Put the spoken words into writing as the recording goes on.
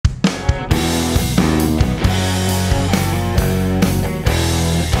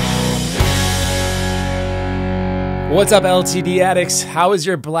What's up, LTD addicts? How is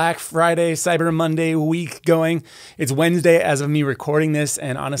your Black Friday, Cyber Monday week going? It's Wednesday as of me recording this,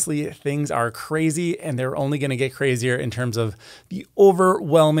 and honestly, things are crazy, and they're only going to get crazier in terms of the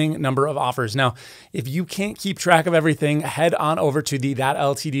overwhelming number of offers. Now, if you can't keep track of everything, head on over to the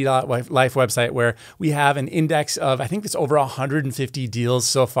thatltd.life website, where we have an index of, I think it's over 150 deals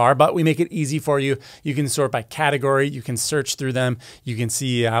so far, but we make it easy for you. You can sort by category, you can search through them, you can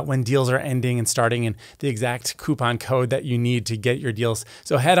see when deals are ending and starting, and the exact coupon code that you need to get your deals.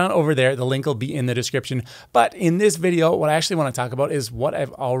 So head on over there. The link will be in the description. But in this video, what I actually want to talk about is what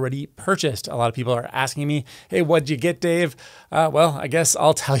I've already purchased. A lot of people are asking me, hey, what'd you get, Dave? Well, I guess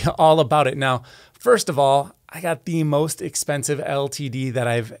I'll tell you all about it. Now, first of all, I got the most expensive LTD that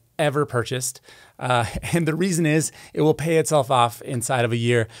I've ever purchased. And the reason is it will pay itself off inside of a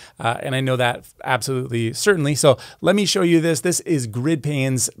year. And I know that absolutely certainly. So let me show you this. This is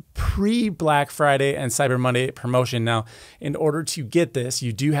GridPane's pre-Black Friday and Cyber Monday promotion. Now, in order to get this,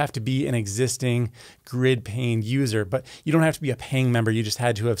 you do have to be an existing GridPane user, but you don't have to be a paying member. You just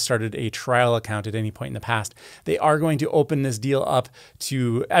had to have started a trial account at any point in the past. They are going to open this deal up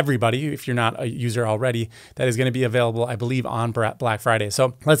to everybody. If you're not a user already, that is going to be available, I believe, on Black Friday.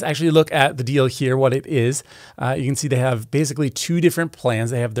 So let's actually look at the deal here, what it is. You can see they have basically two different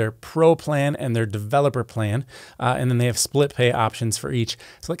plans. They have their Pro plan and their Developer plan, and then they have split pay options for each.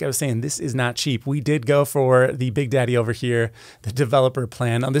 So like I was saying, this is not cheap. We did go for the Big Daddy over here, the Developer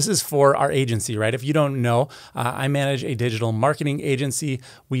plan. Now, this is for our agency, right? If you don't know, I manage a digital marketing agency.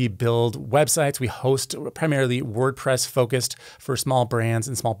 We build websites. We host primarily WordPress focused for small brands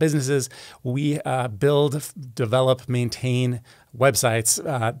and small businesses. We build, develop, maintain websites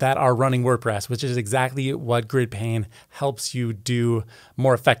that are running WordPress, which is exactly what GridPane helps you do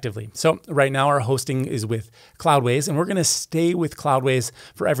more effectively. So right now our hosting is with Cloudways, and we're going to stay with Cloudways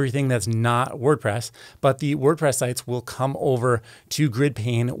for everything that's not WordPress, but the WordPress sites will come over to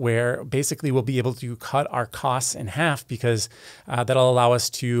GridPane, where basically we'll be able to cut our costs in half, because that'll allow us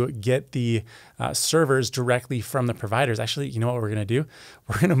to get the servers directly from the providers. Actually, you know what we're going to do?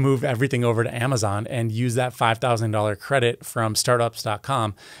 We're going to move everything over to Amazon and use that $5,000 credit from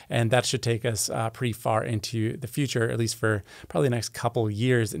startups.com. And that should take us pretty far into the future, at least for probably the next couple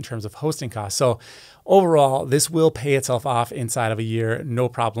years in terms of hosting costs. So overall, this will pay itself off inside of a year, no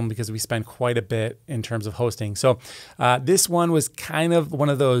problem, because we spend quite a bit in terms of hosting. So this one was kind of one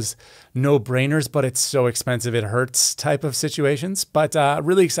of those no-brainers, but it's so expensive it hurts type of situations. But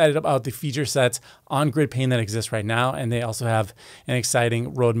really excited about the feature sets on GridPane that exist right now, and they also have an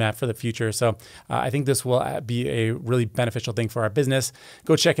exciting roadmap for the future. So I think this will be a really beneficial thing for our business.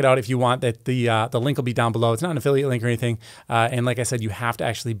 Go check it out if you want. That the link will be down below. It's not an affiliate link or anything. And like I said, you have to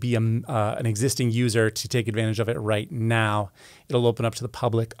actually be an existing user to take advantage of it right now. It'll open up to the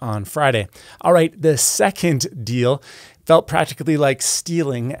public on Friday. All right, the second deal felt practically like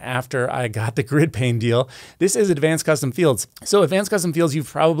stealing after I got the GridPane deal. This is Advanced Custom Fields. So Advanced Custom Fields you've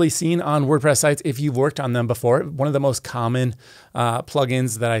probably seen on WordPress sites if you've worked on them before. One of the most common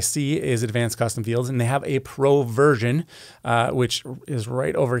plugins that I see is Advanced Custom Fields, and they have a Pro version, which is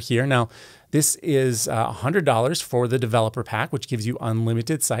right over here. Now, this is $100 for the developer pack, which gives you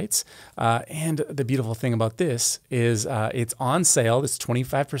unlimited sites. And the beautiful thing about this is it's on sale. It's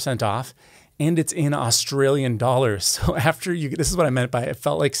 25% off. And it's in Australian dollars. So after this is what I meant by it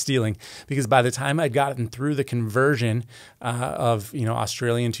felt like stealing, because by the time I'd gotten through the conversion of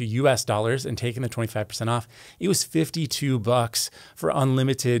Australian to US dollars and taken the 25% off, it was $52 for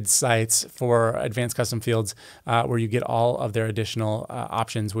unlimited sites for Advanced Custom Fields, where you get all of their additional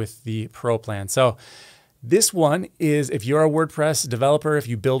options with the Pro plan. So this one is, if you're a WordPress developer, if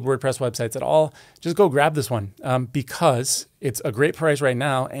you build WordPress websites at all, just go grab this one because it's a great price right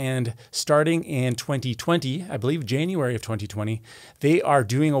now. And starting in 2020, I believe January of 2020, they are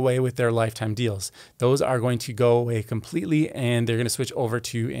doing away with their lifetime deals. Those are going to go away completely, and they're going to switch over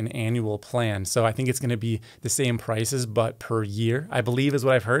to an annual plan. So I think it's going to be the same prices, but per year, I believe is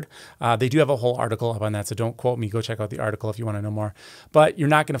what I've heard. They do have a whole article up on that, so don't quote me. Go check out the article if you want to know more. But you're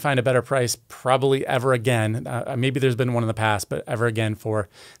not going to find a better price probably ever again. Maybe there's been one in the past, but ever again for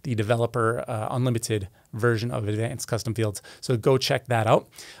the developer unlimited version of Advanced Custom Fields. So go check that out.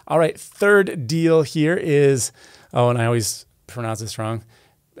 All right, third deal here is, oh, and I always pronounce this wrong,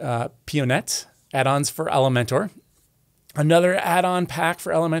 Pionet, add-ons for Elementor. Another add-on pack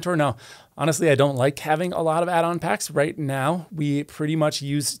for Elementor. Now, honestly, I don't like having a lot of add-on packs. Right now, we pretty much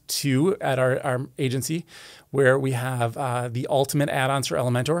use two at our agency, where we have the ultimate add-ons for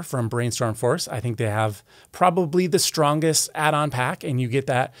Elementor from Brainstorm Force. I think they have probably the strongest add-on pack, and you get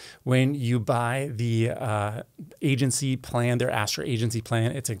that when you buy the agency plan, their Astra agency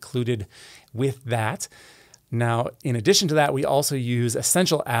plan. It's included with that. Now, in addition to that, we also use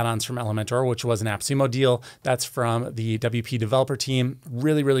Essential Addons from Elementor, which was an AppSumo deal. That's from the WP developer team.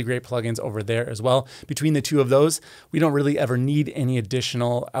 Really, really great plugins over there as well. Between the two of those, we don't really ever need any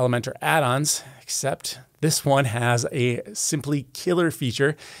additional Elementor add-ons, except this one has a simply killer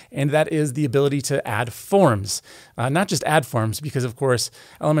feature, and that is the ability to add forms. Not just add forms, because of course,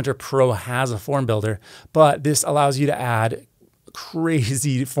 Elementor Pro has a form builder, but this allows you to add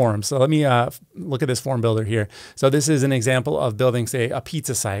crazy forms. So let me look at this form builder here. So this is an example of building, say, a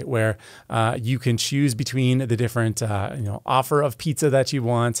pizza site where you can choose between the different offer of pizza that you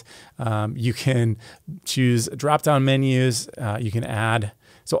want. You can choose drop-down menus. You can add.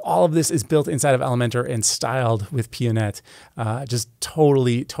 So all of this is built inside of Elementor and styled with Pionet. Just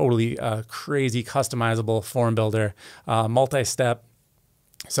totally crazy customizable form builder, multi-step.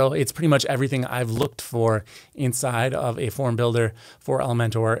 So it's pretty much everything I've looked for inside of a form builder for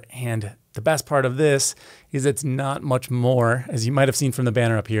Elementor. And the best part of this is it's not much more, as you might have seen from the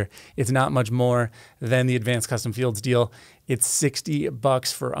banner up here, it's not much more than the Advanced Custom Fields deal. It's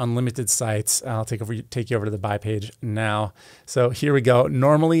 $60 for unlimited sites. I'll take you over to the buy page now. So here we go.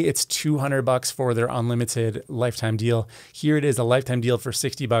 Normally it's $200 for their unlimited lifetime deal. Here it is, a lifetime deal for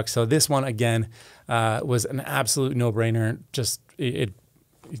 $60. So this one, again, was an absolute no-brainer. Just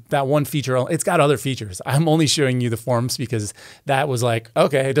that one feature, it's got other features. I'm only showing you the forms because that was like,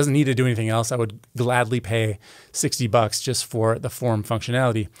 okay, it doesn't need to do anything else. I would gladly pay $60 just for the form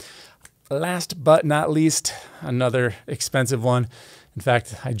functionality. Last but not least, another expensive one. In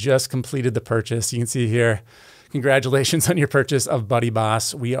fact, I just completed the purchase. You can see here, congratulations on your purchase of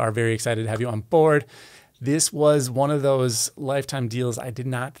BuddyBoss. We are very excited to have you on board. This was one of those lifetime deals I did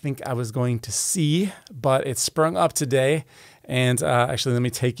not think I was going to see, but it sprung up today. And actually, let me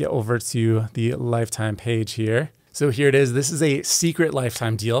take you over to the lifetime page here. So here it is. This is a secret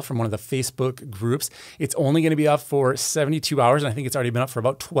lifetime deal from one of the Facebook groups. It's only going to be up for 72 hours, and I think it's already been up for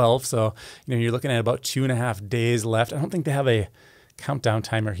about 12. So, you're looking at about 2.5 days left. I don't think they have a countdown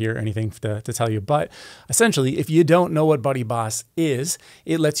timer here or anything to tell you. But essentially, if you don't know what BuddyBoss is,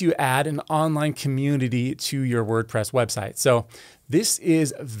 it lets you add an online community to your WordPress website. So this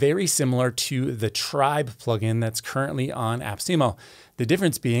is very similar to the Tribe plugin that's currently on AppSumo. The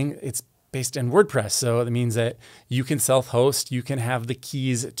difference being it's based in WordPress. So that means that you can self-host, you can have the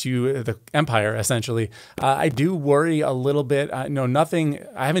keys to the empire, essentially. I do worry a little bit. I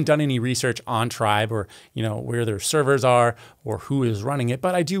haven't done any research on Tribe or, where their servers are or who is running it,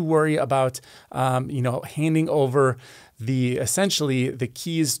 but I do worry about, handing over essentially the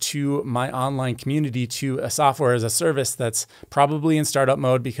keys to my online community to a software as a service that's probably in startup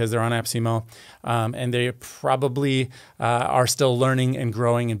mode because they're on AppSumo, and they probably are still learning and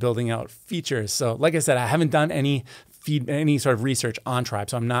growing and building out features. So like I said, I haven't done any sort of research on Tribe,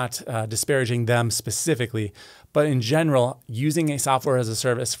 so I'm not disparaging them specifically. But in general, using a software as a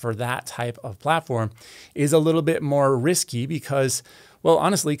service for that type of platform is a little bit more risky because, well,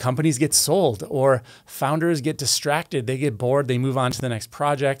 honestly, companies get sold or founders get distracted. They get bored. They move on to the next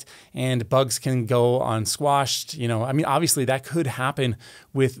project and bugs can go unsquashed. Obviously that could happen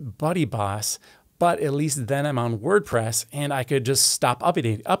with BuddyBoss, but at least then I'm on WordPress and I could just stop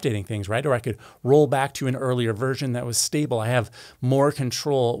updating things, right? Or I could roll back to an earlier version that was stable. I have more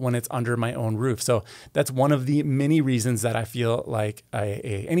control when it's under my own roof. So that's one of the many reasons that I feel like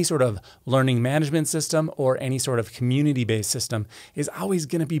any sort of learning management system or any sort of community-based system is always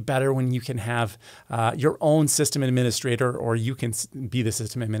going to be better when you can have your own system administrator, or you can be the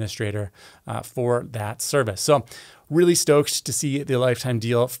system administrator for that service. So really stoked to see the lifetime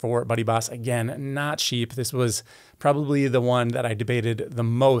deal for BuddyBoss. Again, not cheap. This was probably the one that I debated the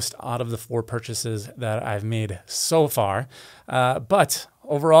most out of the 4 purchases that I've made so far. But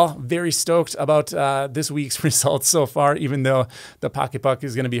overall, very stoked about this week's results so far, even though the pocketbook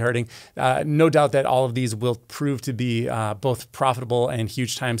is going to be hurting. No doubt that all of these will prove to be both profitable and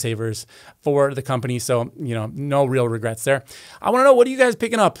huge time savers for the company. So, no real regrets there. I want to know, what are you guys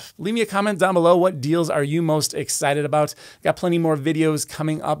picking up? Leave me a comment down below. What deals are you most excited about? Got plenty more videos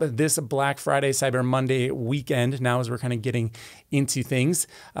coming up this Black Friday, Cyber Monday weekend now as we're kind of getting into things.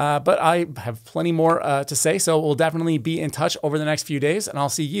 But I have plenty more to say, so we'll definitely be in touch over the next few days, and I'll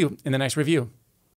see you in the next review.